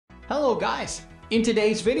Hello guys! In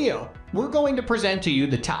today's video, we're going to present to you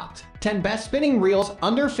the top 10 best spinning reels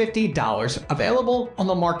under $50 available on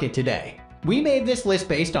the market today. We made this list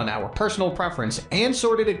based on our personal preference and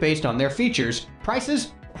sorted it based on their features,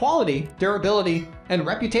 prices, quality, durability, and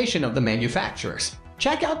reputation of the manufacturers.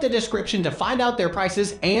 Check out the description to find out their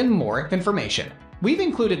prices and more information. We've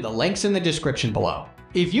included the links in the description below.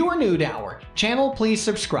 If you are new to our channel, please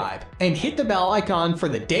subscribe and hit the bell icon for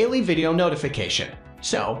the daily video notification.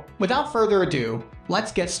 So, without further ado,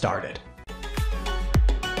 let's get started.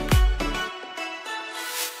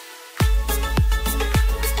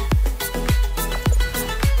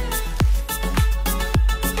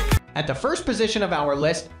 At the first position of our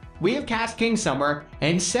list, we have KastKing Summer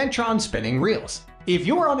and Centron spinning reels. If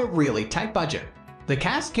you're on a really tight budget, the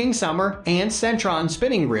KastKing Summer and Centron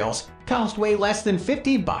spinning reels cost way less than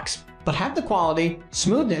 $50, but have the quality,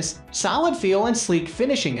 smoothness, solid feel, and sleek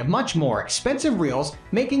finishing of much more expensive reels,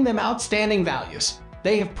 making them outstanding values.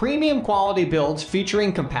 They have premium quality builds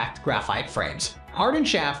featuring compact graphite frames, hardened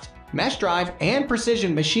shaft, mesh drive, and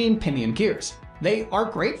precision machine pinion gears. They are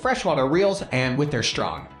great freshwater reels, and with their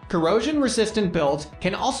strong, corrosion-resistant builds,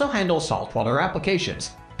 can also handle saltwater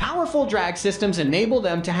applications. Powerful drag systems enable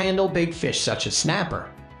them to handle big fish such as snapper,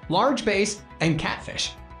 large bass, and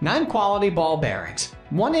catfish. 9 quality ball bearings,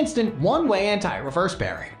 1 instant one-way anti-reverse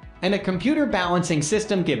bearing, and a computer balancing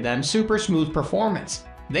system give them super smooth performance.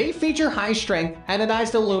 They feature high-strength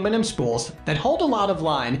anodized aluminum spools that hold a lot of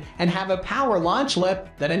line and have a power launch lip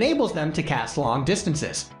that enables them to cast long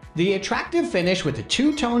distances. The attractive finish with the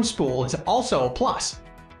two-tone spool is also a plus.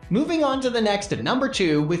 Moving on to the next at number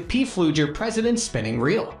 2 with Pflueger President Spinning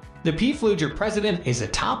Reel. The Pflueger President is a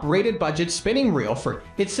top-rated budget spinning reel for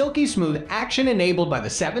its silky smooth action enabled by the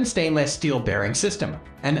 7 stainless steel bearing system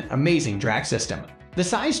and an amazing drag system. The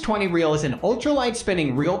size 20 reel is an ultralight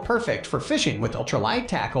spinning reel perfect for fishing with ultralight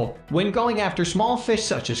tackle when going after small fish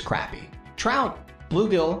such as crappie, trout,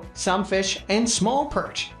 bluegill, sunfish, and small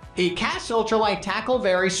perch. It casts ultralight tackle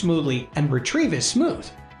very smoothly and retrieve is smooth.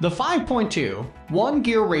 The 5.2:1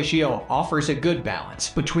 gear ratio offers a good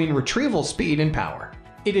balance between retrieval speed and power.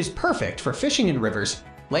 It is perfect for fishing in rivers,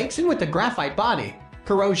 lakes, and with the graphite body,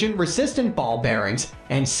 corrosion-resistant ball bearings,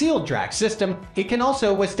 and sealed drag system, it can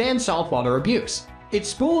also withstand saltwater abuse. Its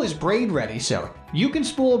spool is braid-ready, so you can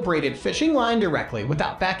spool a braided fishing line directly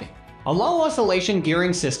without backing. A low-oscillation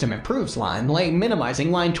gearing system improves line lay,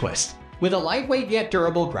 minimizing line twist. With a lightweight yet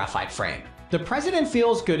durable graphite frame, the President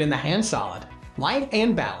feels good in the hand, solid, light,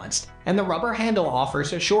 and balanced, and the rubber handle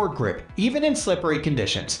offers a short grip even in slippery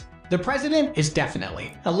conditions. The President is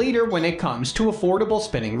definitely a leader when it comes to affordable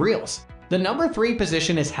spinning reels. The number 3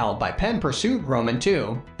 position is held by Penn Pursuit Roman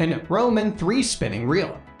 2 and Roman 3 spinning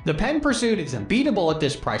reel. The Penn Pursuit is unbeatable at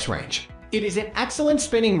this price range. It is an excellent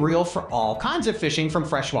spinning reel for all kinds of fishing from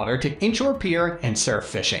freshwater to inshore pier and surf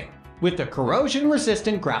fishing. With the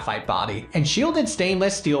corrosion-resistant graphite body and shielded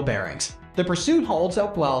stainless steel bearings, the Pursuit holds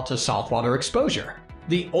up well to saltwater exposure.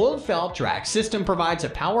 The oiled felt drag system provides a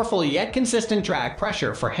powerful yet consistent drag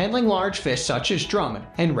pressure for handling large fish such as drum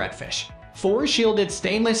and redfish. 4 shielded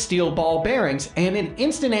stainless steel ball bearings and an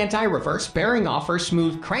instant anti-reverse bearing offer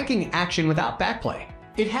smooth cranking action without backplay.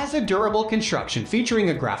 It has a durable construction featuring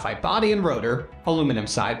a graphite body and rotor, aluminum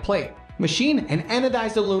side plate, machine and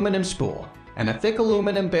anodized aluminum spool, and a thick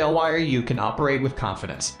aluminum bale wire you can operate with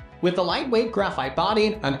confidence. With a lightweight graphite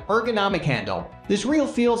body and an ergonomic handle, this reel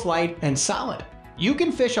feels light and solid. You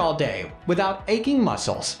can fish all day without aching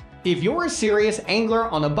muscles. If you're a serious angler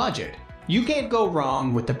on a budget, you can't go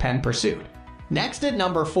wrong with the Penn Pursuit. Next at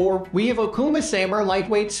number 4, we have Okuma Ceymar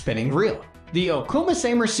Lightweight Spinning Reel. The Okuma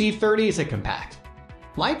Ceymar C30 is a compact,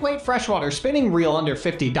 lightweight freshwater spinning reel under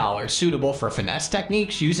 $50 suitable for finesse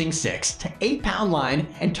techniques using 6 to 8 pound line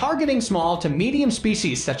and targeting small to medium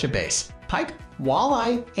species such as bass, pike,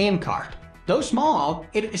 walleye, and carp. Though small,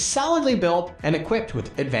 it is solidly built and equipped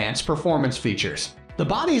with advanced performance features. The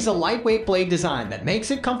body is a lightweight blade design that makes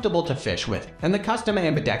it comfortable to fish with, and the custom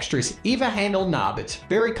ambidextrous EVA handle knob is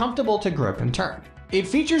very comfortable to grip and turn. It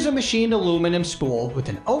features a machined aluminum spool with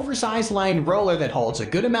an oversized line roller that holds a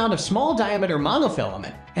good amount of small diameter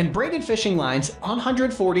monofilament and braided fishing lines on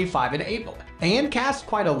 145 and 8 and casts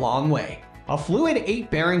quite a long way. A fluid 8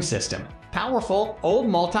 bearing system, powerful old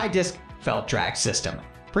multi-disc felt drag system,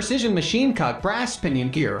 precision machine cut brass pinion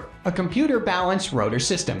gear, a computer balanced rotor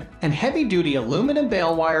system, and heavy-duty aluminum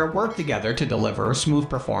bale wire work together to deliver a smooth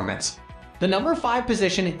performance. The number 5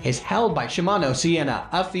 position is held by Shimano Sienna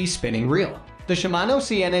FE spinning reel. The Shimano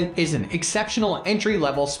Sienna is an exceptional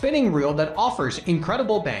entry-level spinning reel that offers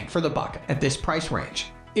incredible bang for the buck at this price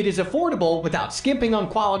range. It is affordable without skimping on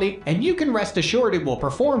quality, and you can rest assured it will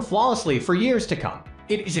perform flawlessly for years to come.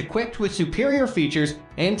 It is equipped with superior features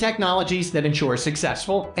and technologies that ensure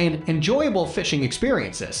successful and enjoyable fishing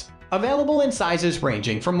experiences. Available in sizes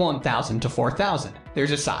ranging from 1,000 to 4,000.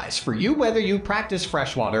 There's a size for you whether you practice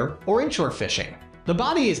freshwater or inshore fishing. The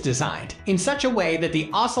body is designed in such a way that the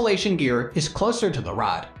oscillation gear is closer to the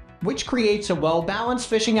rod, which creates a well-balanced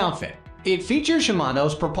fishing outfit. It features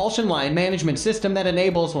Shimano's propulsion line management system that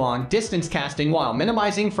enables long-distance casting while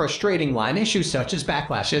minimizing frustrating line issues such as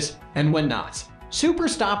backlashes and wind knots. Super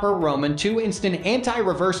Stopper Roman 2 Instant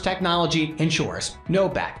Anti-Reverse technology ensures no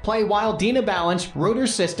back play while Dina Balance, rotor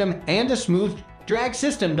system, and a smooth drag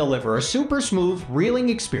system deliver a super smooth reeling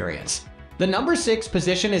experience. The number 6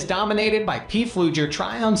 position is dominated by Pflueger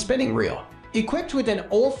Trion spinning reel. Equipped with an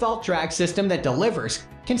oil-felt drag system that delivers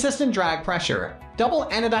consistent drag pressure, double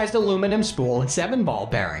anodized aluminum spool, and 7 ball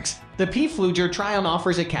bearings, the Pflueger Trion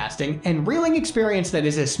offers a casting and reeling experience that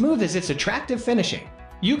is as smooth as its attractive finishing.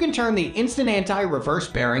 You can turn the instant anti-reverse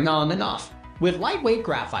bearing on and off. With lightweight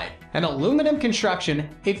graphite and aluminum construction,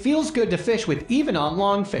 it feels good to fish with even on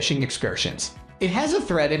long fishing excursions. It has a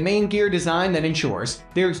threaded main gear design that ensures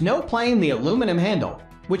there's no playing the aluminum handle,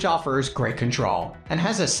 which offers great control and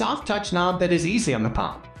has a soft touch knob that is easy on the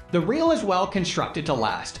palm. The reel is well constructed to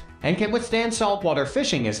last and can withstand saltwater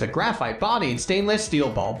fishing as the graphite body and stainless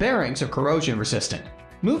steel ball bearings are corrosion resistant.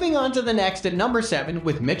 Moving on to the next at number 7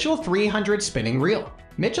 with Mitchell 300 spinning reel.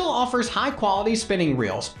 Mitchell offers high-quality spinning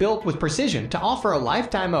reels built with precision to offer a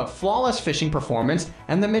lifetime of flawless fishing performance,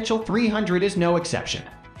 and the Mitchell 300 is no exception.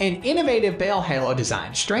 An innovative bail halo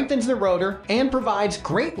design strengthens the rotor and provides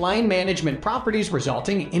great line management properties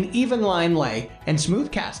resulting in even line lay and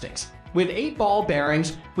smooth castings. With 8 ball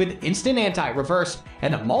bearings with instant anti-reverse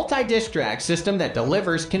and a multi-disc drag system that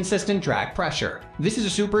delivers consistent drag pressure, this is a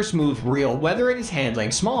super smooth reel whether it is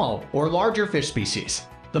handling small or larger fish species.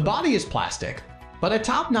 The body is plastic, but a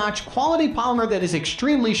top-notch quality polymer that is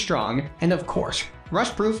extremely strong and of course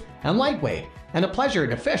rust-proof and lightweight, and a pleasure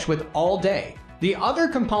to fish with all day. The other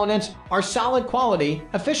components are solid quality,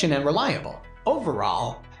 efficient, and reliable.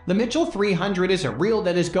 Overall, the Mitchell 300 is a reel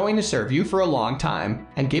that is going to serve you for a long time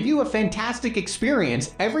and give you a fantastic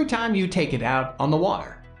experience every time you take it out on the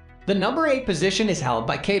water. The number 8 position is held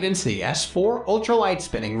by Cadence the S4 Ultralight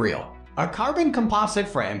spinning reel. A carbon composite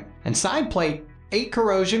frame and side plate, 8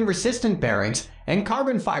 corrosion-resistant bearings, and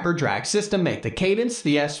carbon fiber drag system make the Cadence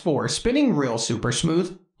the S4 spinning reel super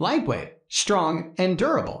smooth, lightweight, strong, and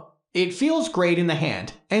durable. It feels great in the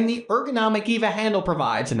hand, and the ergonomic EVA handle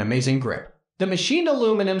provides an amazing grip. The machined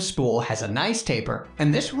aluminum spool has a nice taper,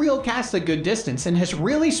 and this reel casts a good distance and has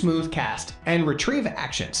really smooth cast and retrieve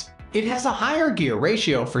actions. It has a higher gear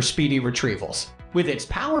ratio for speedy retrievals. With its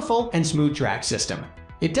powerful and smooth drag system,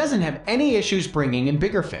 it doesn't have any issues bringing in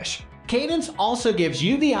bigger fish. Cadence also gives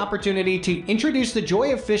you the opportunity to introduce the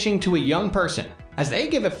joy of fishing to a young person, as they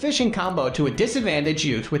give a fishing combo to a disadvantaged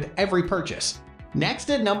youth with every purchase.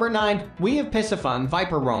 Next at number 9, we have Piscifun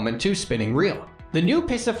Viper Roman 2 spinning reel. The new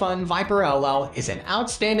Piscifun Viper LL is an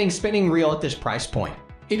outstanding spinning reel at this price point.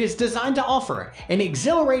 It is designed to offer an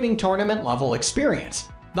exhilarating tournament-level experience.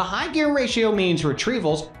 The high gear ratio means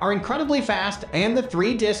retrievals are incredibly fast, and the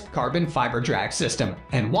 3-disc carbon fiber drag system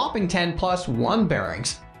and whopping 10+1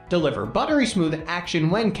 bearings deliver buttery smooth action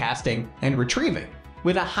when casting and retrieving.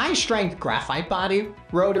 With a high-strength graphite body,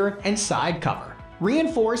 rotor, and side cover,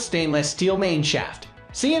 reinforced stainless steel main shaft,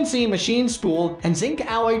 CNC machine spool, and zinc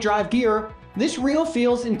alloy drive gear, this reel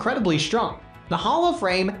feels incredibly strong. The hollow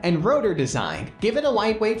frame and rotor design give it a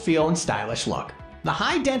lightweight feel and stylish look. The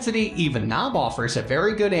high-density even knob offers a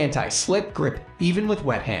very good anti-slip grip even with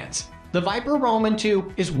wet hands. The Viper Roman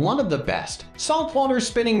 2 is one of the best saltwater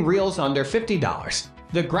spinning reels under $50.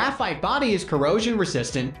 The graphite body is corrosion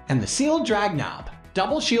resistant, and the sealed drag knob,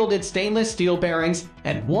 double shielded stainless steel bearings,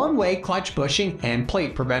 and one-way clutch bushing and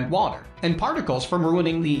plate prevent water and particles from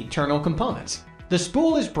ruining the internal components. The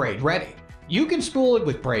spool is braid ready. You can spool it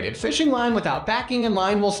with braided fishing line without backing, and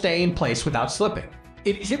line will stay in place without slipping.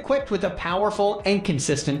 It is equipped with a powerful and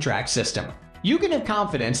consistent drag system. You can have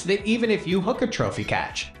confidence that even if you hook a trophy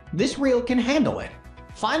catch, this reel can handle it.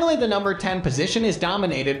 Finally, the number 10 position is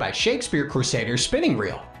dominated by Shakespeare Crusader spinning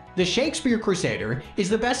reel. The Shakespeare Crusader is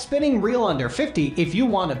the best spinning reel under $50 if you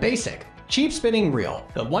want a basic, cheap spinning reel,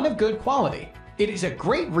 but one of good quality. It is a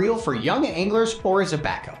great reel for young anglers or as a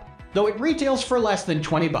backup, though it retails for less than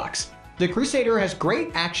 $20. The Crusader has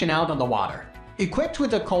great action out on the water. Equipped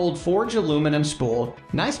with a cold forged aluminum spool,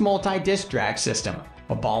 nice multi-disc drag system,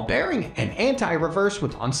 a ball bearing, and anti-reverse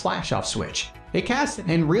with on/off switch. It casts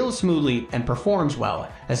and reels smoothly and performs well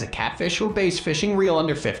as a catfish or bass fishing reel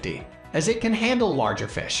under $50, as it can handle larger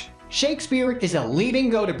fish. Shakespeare is a leading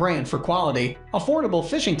go-to brand for quality, affordable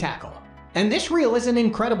fishing tackle. And this reel is an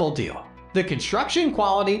incredible deal. The construction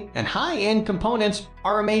quality and high-end components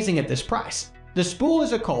are amazing at this price. The spool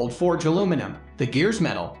is a cold forged aluminum, the gear's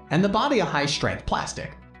metal, and the body a high-strength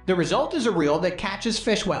plastic. The result is a reel that catches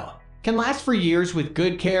fish well, can last for years with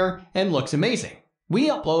good care, and looks amazing. We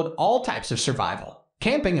upload all types of survival,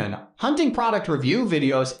 camping, and hunting product review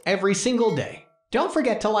videos every single day. Don't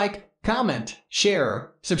forget to like, comment,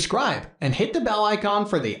 share, subscribe, and hit the bell icon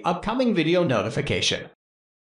for the upcoming video notification.